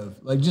can think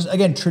of? Like, just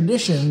again,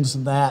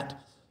 traditions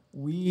that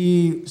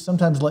we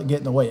sometimes let get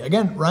in the way.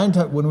 Again, Ryan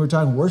talked when we were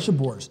talking worship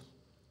wars.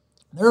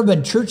 There have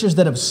been churches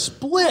that have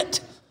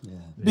split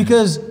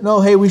because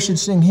hey, we should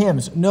sing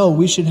hymns. No,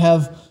 we should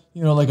have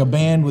like a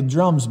band with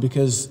drums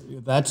because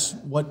that's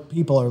what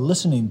people are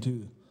listening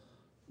to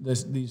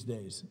these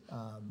days.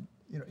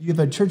 You've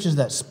had churches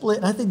that split,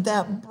 and I think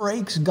that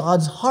breaks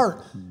God's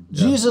heart.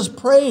 Jesus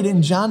prayed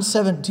in John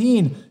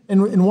 17,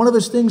 and one of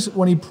his things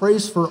when he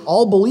prays for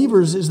all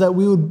believers is that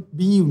we would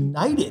be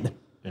united,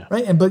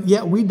 right? But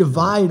yet we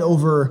divide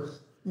over,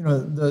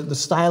 the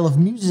style of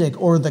music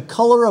or the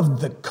color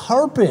of the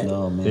carpet.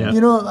 Oh, man.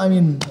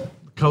 Yeah.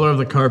 Color of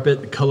the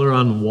carpet, the color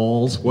on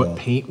walls, what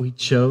paint we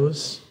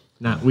chose.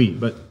 Not we,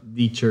 but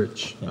the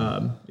church.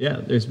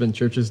 There's been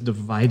churches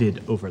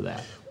divided over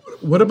that.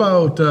 What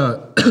about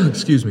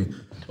excuse me?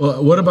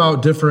 What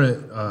about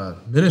different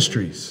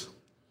ministries?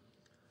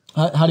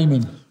 How do you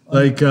mean?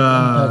 Like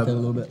Unpack that a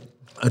little bit.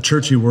 a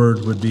churchy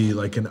word would be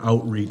like an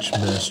outreach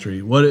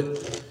ministry.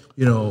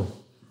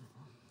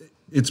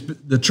 It's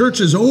the church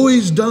has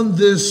always done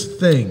this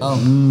thing.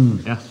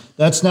 Yeah.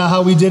 That's not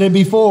how we did it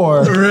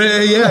before.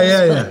 Right,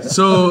 yeah.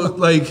 So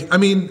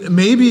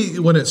maybe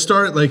when it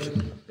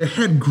started, it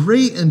had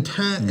great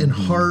intent and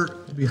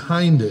heart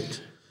behind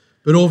it,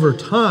 but over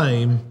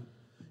time,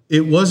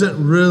 it wasn't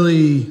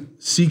really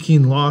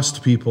seeking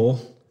lost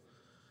people,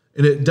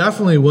 and it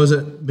definitely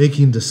wasn't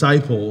making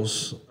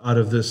disciples out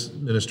of this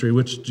ministry,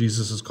 which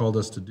Jesus has called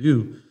us to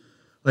do.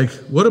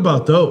 What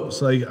about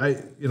those?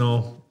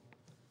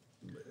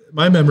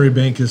 My memory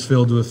bank is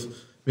filled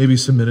with maybe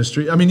some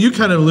ministry. You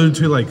kind of alluded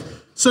to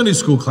Sunday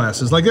school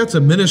classes. That's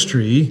a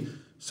ministry,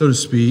 so to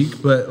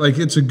speak, but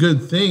it's a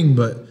good thing.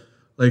 But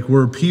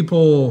were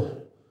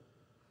people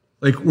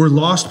Like we're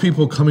lost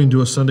people coming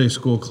to a Sunday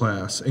school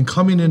class and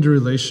coming into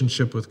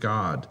relationship with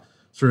God,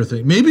 sort of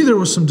thing. Maybe there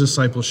was some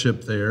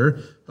discipleship there.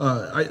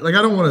 I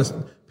don't want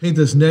to paint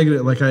this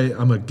negative, like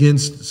I'm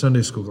against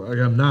Sunday school, like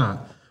I'm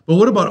not. But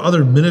what about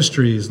other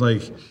ministries,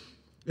 like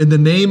in the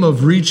name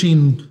of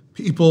reaching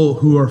people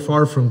who are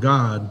far from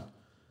God,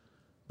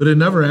 but it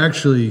never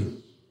actually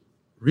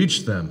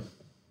reached them?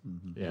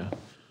 Yeah.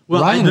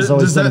 Well, Ryan has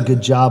always done a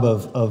good job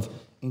of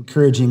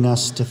encouraging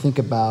us to think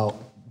about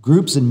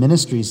groups and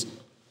ministries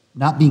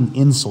not being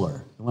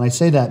insular. When I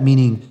say that,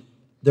 meaning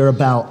they're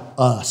about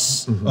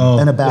us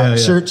and about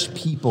church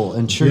people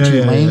and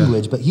churchy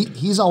language. But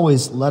he's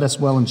always led us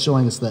well in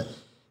showing us that,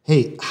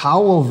 hey,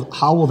 how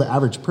will the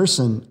average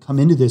person come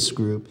into this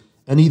group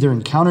and either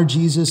encounter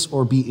Jesus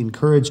or be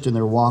encouraged in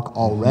their walk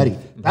already?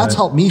 That's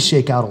helped me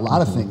shake out a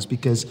lot of things,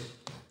 because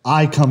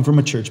I come from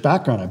a church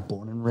background. I'm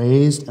born and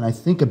raised, and I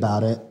think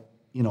about it,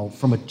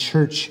 from a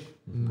church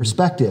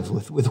perspective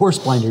with horse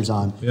blinders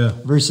on,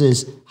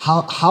 versus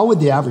how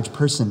would the average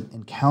person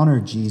encounter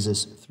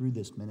Jesus through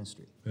this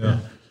ministry? Yeah.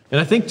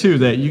 And I think too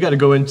that you got to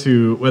go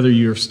into, whether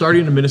you're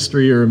starting a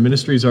ministry or a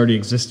ministry is already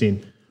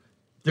existing,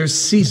 there's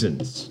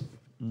seasons.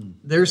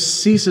 There's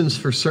seasons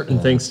for certain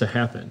things to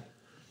happen.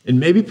 And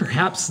maybe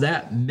perhaps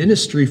that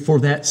ministry for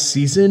that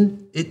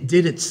season, it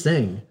did its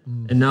thing.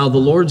 And now the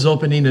Lord's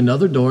opening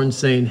another door and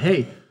saying,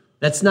 hey,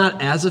 that's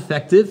not as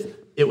effective.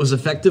 It was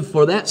effective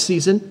for that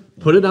season.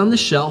 Put it on the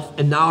shelf,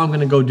 and now I'm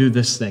going to go do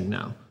this thing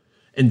now.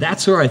 And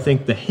that's where I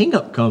think the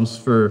hang-up comes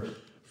for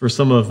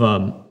some of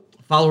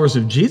followers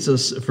of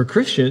Jesus, for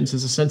Christians,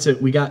 is a sense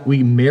that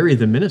we marry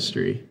the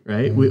ministry,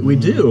 right? We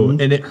do.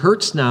 And it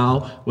hurts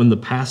now when the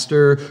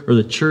pastor or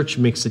the church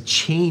makes a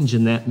change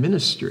in that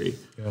ministry.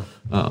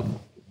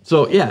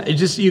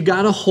 You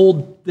got to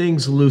hold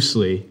things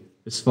loosely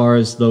as far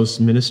as those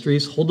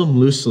ministries. Hold them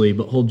loosely,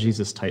 but hold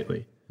Jesus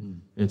tightly.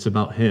 And it's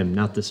about him,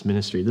 not this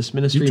ministry. This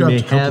ministry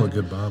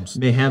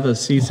may have a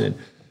season.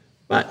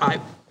 But I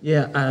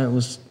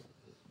was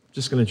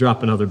just going to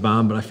drop another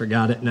bomb, but I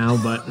forgot it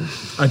now. But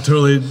I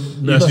totally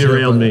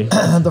derailed me.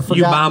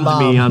 You bombed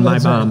me on my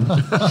bomb.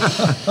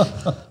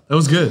 That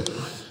was good.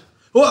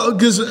 Well,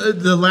 because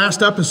the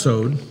last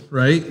episode,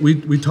 right,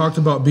 we talked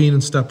about being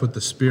in step with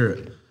the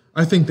Spirit.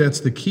 I think that's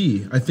the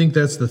key. I think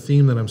that's the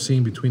theme that I'm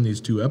seeing between these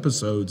two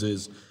episodes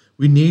is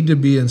we need to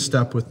be in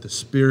step with the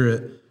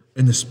Spirit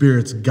and the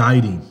Spirit's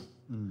guiding,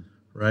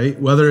 right?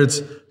 Whether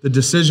it's the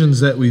decisions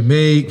that we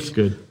make,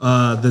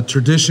 the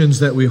traditions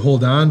that we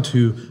hold on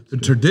to, the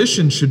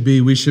tradition should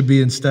be we should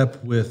be in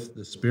step with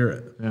the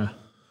Spirit. Yeah,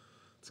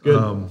 it's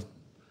good.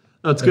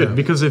 That's good,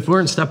 because if we're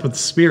in step with the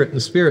Spirit, and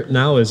the Spirit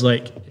now is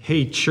like,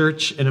 hey,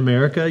 church in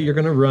America, you're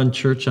going to run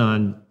church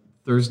on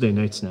Thursday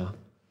nights now.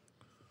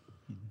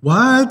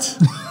 What?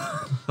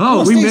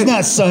 Oh, Wednesday's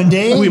not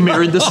Sunday. We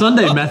married the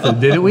Sunday method,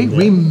 didn't we?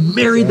 We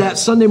married that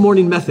Sunday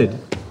morning method.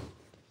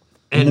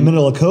 And in the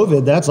middle of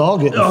COVID, that's all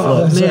getting flipped.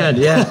 Oh, man,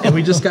 yeah. And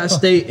we just got to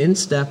stay in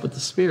step with the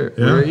Spirit.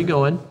 Yeah. Where are you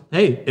going?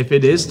 Hey, if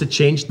it is to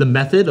change the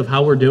method of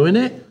how we're doing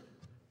it,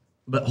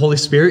 but Holy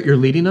Spirit, you're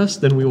leading us,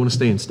 then we want to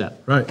stay in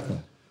step. Right.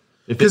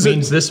 If it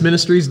means this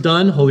ministry's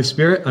done, Holy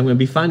Spirit, I'm going to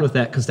be fine with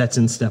that because that's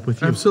in step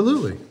with you.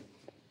 Absolutely.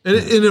 And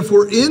if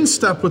we're in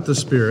step with the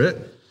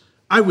Spirit,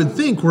 I would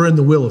think we're in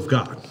the will of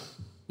God.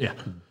 Yeah.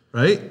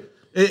 Right?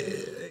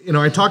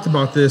 I talked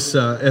about this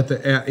at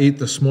 8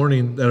 this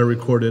morning that I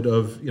recorded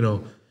of,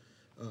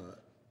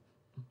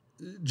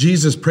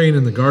 Jesus praying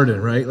in the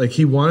garden, right? Like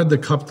he wanted the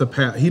cup to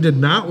pass. He did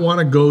not want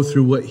to go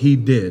through what he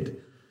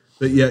did,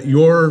 but yet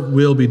your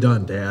will be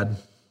done, Dad.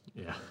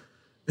 Yeah.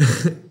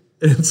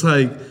 It's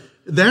like,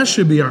 that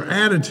should be our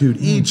attitude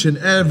each and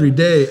every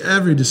day.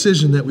 Every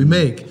decision that we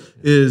make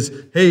is,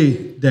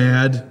 hey,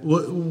 Dad,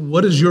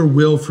 what is your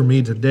will for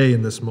me today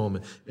in this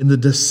moment? And the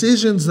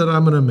decisions that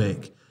I'm going to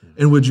make,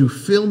 and would you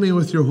fill me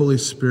with your Holy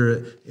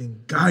Spirit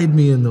and guide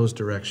me in those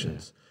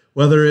directions?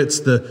 Whether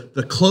it's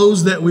the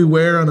clothes that we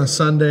wear on a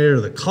Sunday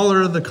or the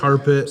color of the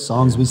carpet.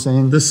 Songs we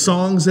sing. The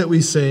songs that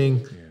we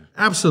sing. Yeah.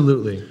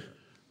 Absolutely.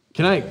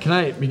 Can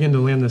I begin to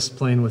land this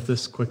plane with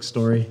this quick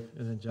story?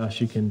 And then Josh,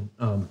 you can...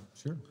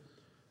 Sure.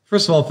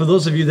 First of all, for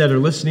those of you that are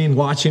listening,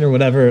 watching, or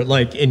whatever,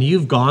 and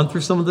you've gone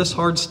through some of this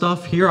hard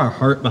stuff, hear our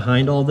heart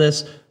behind all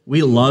this.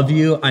 We love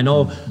you. I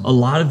know a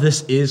lot of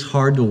this is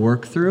hard to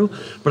work through,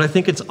 but I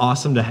think it's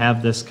awesome to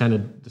have this kind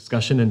of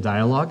discussion and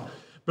dialogue.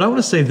 But I want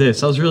to say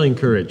this. I was really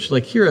encouraged.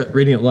 Like here at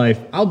Radiant Life,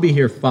 I'll be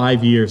here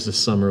 5 years. This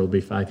summer will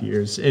be 5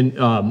 years. And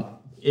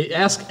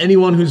ask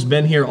anyone who's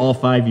been here all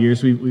 5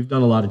 years. We've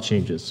done a lot of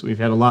changes. We've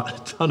had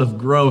a ton of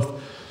growth.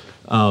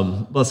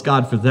 Bless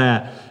God for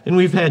that. And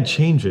we've had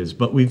changes,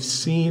 but we've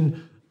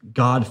seen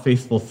God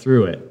faithful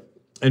through it.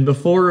 And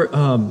before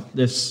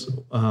this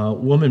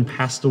woman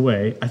passed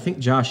away, I think,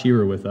 Josh, you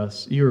were with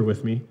us. You were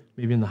with me,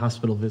 maybe in the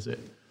hospital visit.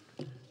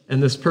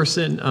 And this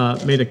person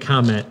made a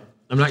comment.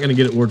 I'm not going to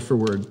get it word for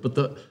word, but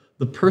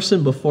the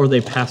person before they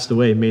passed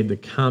away made the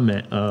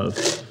comment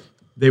of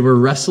they were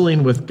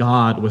wrestling with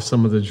God with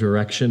some of the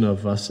direction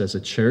of us as a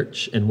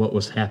church and what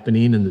was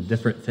happening and the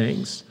different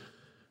things.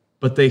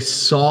 But they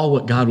saw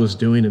what God was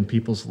doing in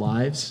people's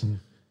lives,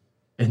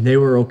 and they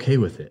were okay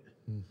with it.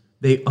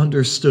 They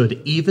understood,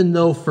 even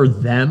though for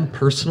them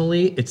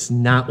personally, it's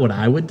not what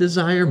I would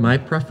desire, my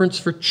preference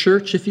for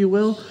church, if you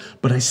will,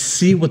 but I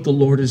see what the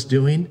Lord is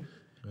doing,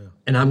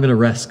 and I'm going to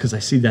rest because I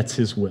see that's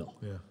his will.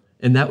 Yeah.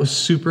 And that was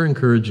super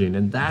encouraging.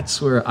 And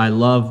that's where I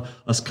love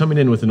us coming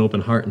in with an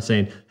open heart and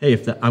saying, hey,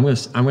 I'm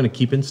going to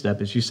keep in step,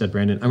 as you said,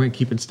 Brandon, I'm going to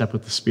keep in step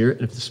with the Spirit.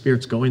 And if the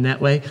Spirit's going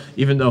that way,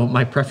 even though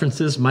my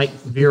preferences might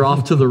veer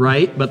off to the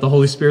right, but the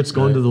Holy Spirit's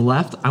going to the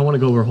left, I want to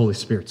go where Holy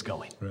Spirit's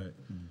going. Right.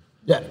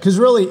 Yeah, because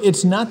really,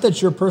 it's not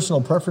that your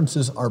personal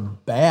preferences are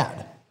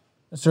bad.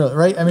 That's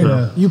right. I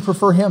mean, you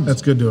prefer hymns.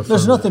 That's good to affirm.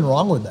 There's nothing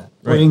wrong with that.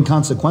 They're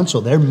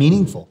inconsequential. They're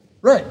meaningful.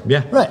 Right.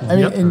 Yeah. Right. I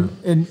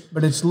mean,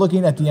 but it's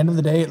looking at the end of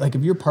the day, like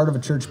if you're part of a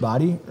church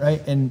body,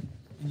 right, and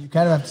you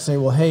kind of have to say,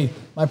 well, hey,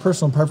 my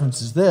personal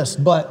preference is this,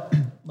 but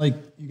like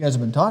you guys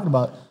have been talking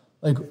about,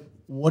 like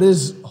what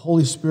is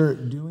Holy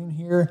Spirit doing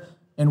here,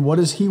 and what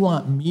does He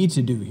want me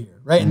to do here,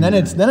 right? And then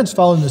it's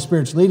following the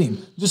Spirit's leading,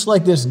 just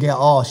like this gal.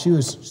 Oh, she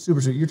was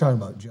super sweet. You're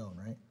talking about Joan,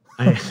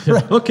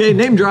 right? Okay,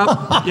 name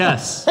drop.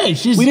 Yes. Hey,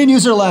 We didn't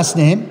use her last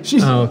name.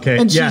 Okay.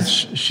 and Yes,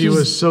 she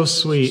was so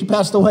sweet. She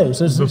passed away,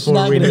 so she's Before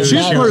not we going knew to.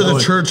 She's she part was of the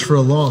going. church for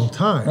a long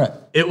time. Right.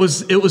 It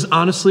was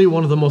honestly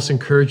one of the most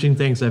encouraging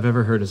things I've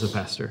ever heard as a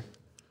pastor.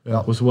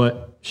 Yeah. Was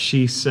what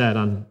she said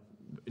on.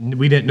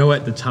 We didn't know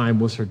at the time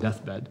was her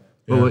deathbed,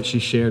 but what she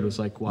shared was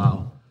like,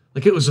 wow.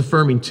 Like it was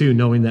affirming too,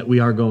 knowing that we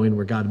are going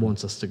where God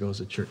wants us to go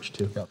as a church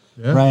too. Yep.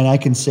 Yeah. Ryan, I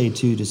can say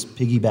too, just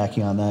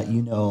piggybacking on that,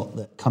 you know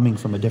that coming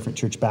from a different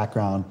church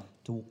background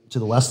to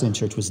the Wesleyan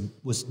Church was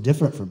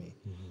different for me.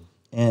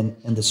 And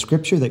the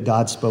scripture that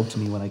God spoke to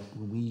me when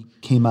we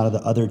came out of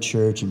the other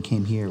church and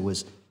came here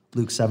was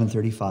Luke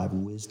 7:35.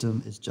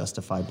 Wisdom is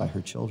justified by her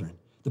children.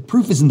 The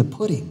proof is in the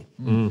pudding.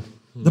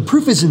 The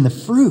proof is in the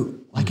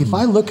fruit. Like if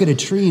I look at a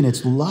tree and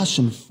it's lush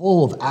and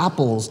full of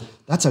apples,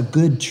 that's a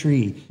good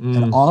tree.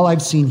 And all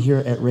I've seen here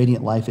at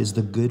Radiant Life is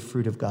the good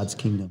fruit of God's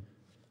kingdom.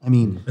 I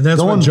mean, And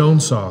that's what Joan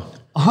saw.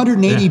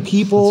 180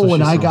 people that's what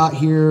when she I saw. got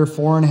here,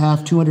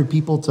 200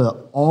 people to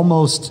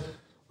almost,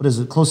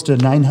 close to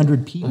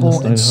 900 people,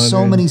 Almost and so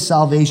 900. many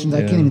salvations.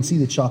 I can't even see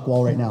the chalk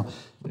wall right now.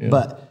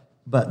 But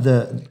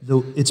the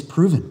it's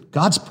proven.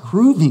 God's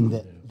proving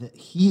that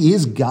He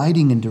is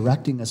guiding and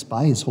directing us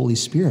by His Holy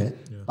Spirit.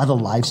 By the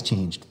lives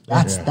changed.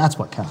 That's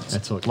what counts.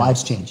 That's what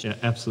lives counts. changed. Yeah,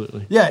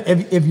 absolutely. Yeah,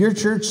 if your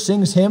church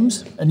sings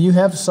hymns and you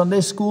have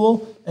Sunday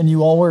school and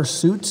you all wear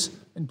suits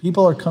and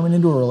people are coming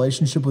into a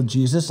relationship with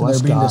Jesus and Bless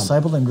they're being God.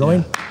 discipled and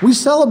growing, we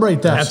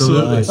celebrate that.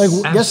 Absolutely. Like,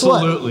 guess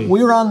what? Absolutely.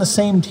 We were on the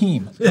same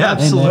team.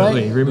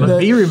 Absolutely. Right?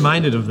 Be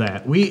reminded of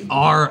that. We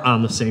are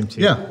on the same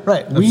team. Yeah.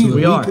 Right.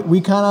 Absolutely. We are. We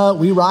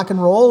rock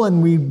and roll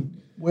and we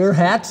wear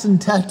hats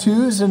and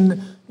tattoos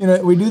and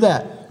we do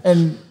that.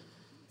 And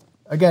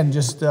again,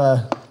 just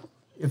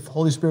if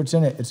Holy Spirit's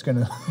in it, it's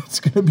gonna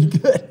be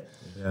good.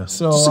 Yeah.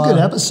 So It's a good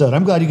episode.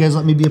 I'm glad you guys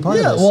let me be a part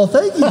of yeah, this. well,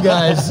 thank you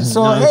guys.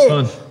 So, No, it's hey,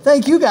 fun.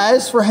 thank you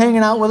guys for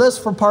hanging out with us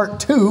for part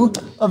 2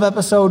 of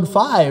episode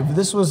 5.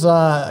 This was,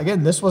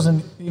 again, this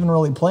wasn't even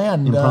really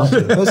planned.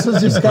 This was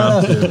just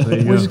kind of,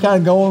 we're just kind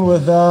of going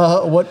with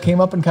what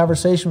came up in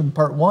conversation with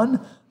part 1.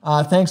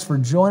 Thanks for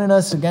joining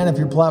us. Again, if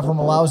your platform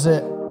allows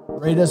it,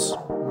 rate us,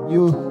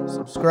 review,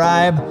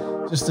 subscribe,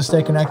 just to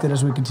stay connected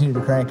as we continue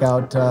to crank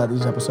out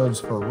these episodes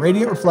for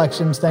Radiant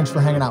Reflections. Thanks for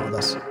hanging out with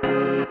us.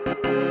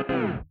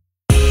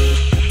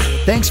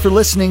 Thanks for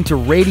listening to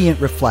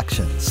Radiant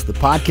Reflections, the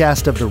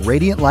podcast of the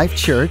Radiant Life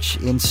Church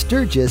in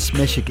Sturgis,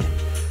 Michigan.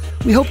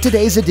 We hope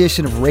today's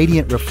edition of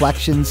Radiant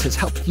Reflections has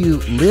helped you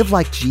live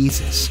like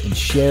Jesus and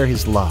share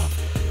His love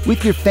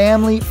with your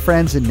family,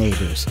 friends, and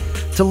neighbors.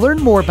 To learn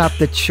more about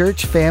the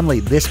church family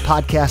this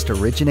podcast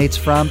originates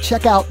from,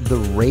 check out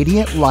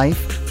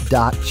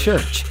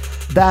theradiantlife.church.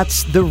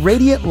 That's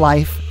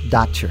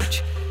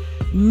theradiantlife.church.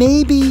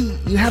 Maybe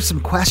you have some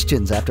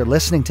questions after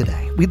listening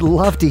today. We'd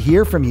love to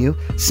hear from you.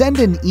 Send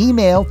an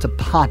email to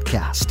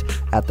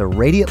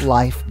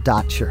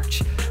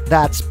podcast@theradiantlife.church.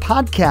 That's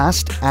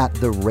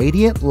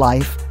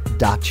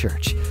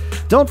podcast@theradiantlife.church.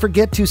 Don't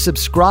forget to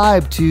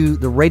subscribe to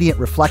the Radiant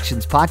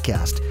Reflections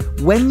podcast.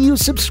 When you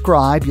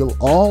subscribe, you'll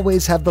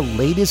always have the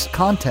latest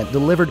content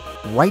delivered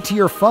right to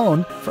your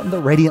phone from the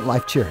Radiant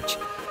Life Church.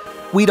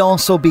 We'd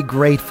also be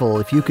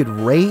grateful if you could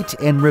rate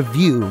and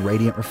review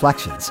Radiant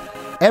Reflections.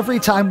 Every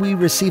time we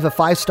receive a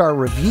 5-star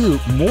review,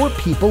 more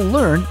people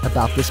learn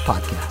about this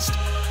podcast.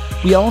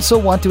 We also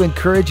want to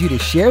encourage you to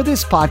share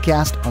this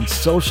podcast on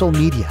social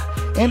media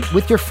and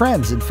with your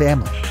friends and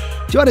family.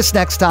 Join us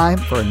next time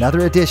for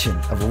another edition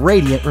of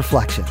Radiant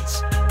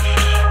Reflections.